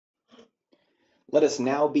Let us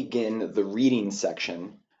now begin the reading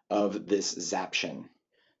section of this Zaption.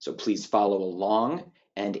 So please follow along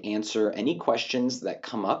and answer any questions that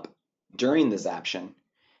come up during the Zaption.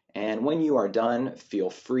 And when you are done, feel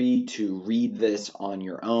free to read this on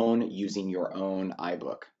your own using your own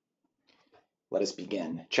iBook. Let us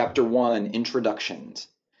begin. Chapter 1, Introductions.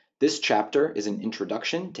 This chapter is an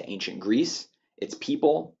introduction to ancient Greece, its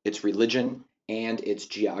people, its religion, and its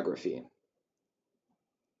geography.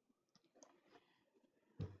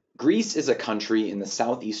 Greece is a country in the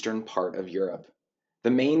southeastern part of Europe.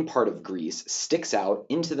 The main part of Greece sticks out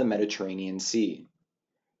into the Mediterranean Sea.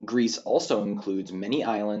 Greece also includes many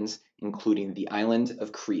islands, including the island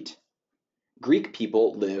of Crete. Greek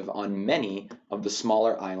people live on many of the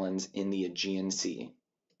smaller islands in the Aegean Sea.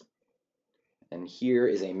 And here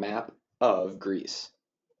is a map of Greece.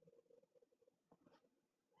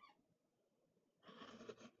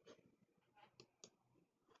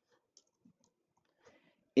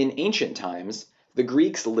 In ancient times, the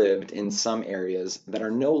Greeks lived in some areas that are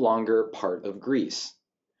no longer part of Greece.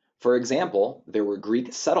 For example, there were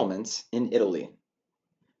Greek settlements in Italy.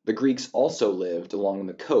 The Greeks also lived along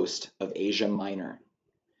the coast of Asia Minor.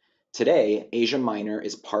 Today, Asia Minor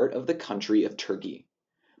is part of the country of Turkey,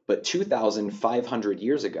 but 2,500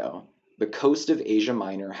 years ago, the coast of Asia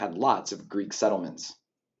Minor had lots of Greek settlements.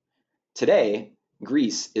 Today,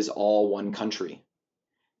 Greece is all one country.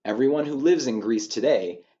 Everyone who lives in Greece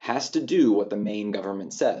today has to do what the main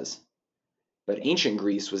government says. But ancient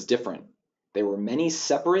Greece was different. There were many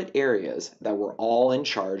separate areas that were all in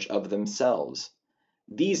charge of themselves.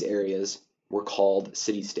 These areas were called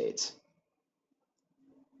city-states.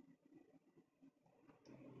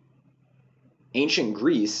 Ancient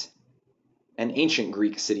Greece, an ancient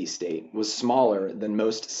Greek city-state, was smaller than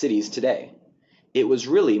most cities today. It was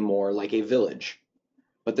really more like a village.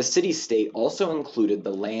 But the city-state also included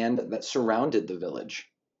the land that surrounded the village.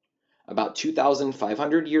 About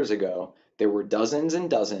 2,500 years ago, there were dozens and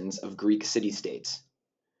dozens of Greek city-states.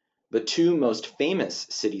 The two most famous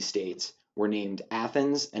city-states were named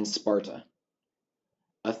Athens and Sparta.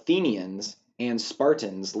 Athenians and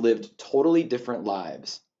Spartans lived totally different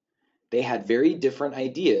lives. They had very different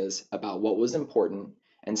ideas about what was important,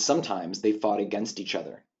 and sometimes they fought against each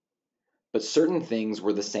other. But certain things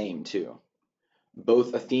were the same, too.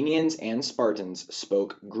 Both Athenians and Spartans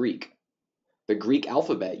spoke Greek. The Greek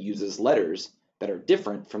alphabet uses letters that are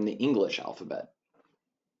different from the English alphabet.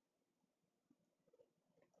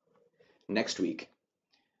 Next week,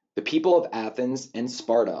 the people of Athens and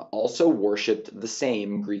Sparta also worshipped the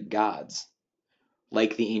same Greek gods.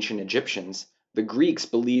 Like the ancient Egyptians, the Greeks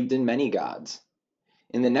believed in many gods.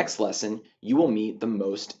 In the next lesson, you will meet the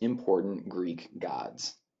most important Greek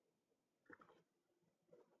gods.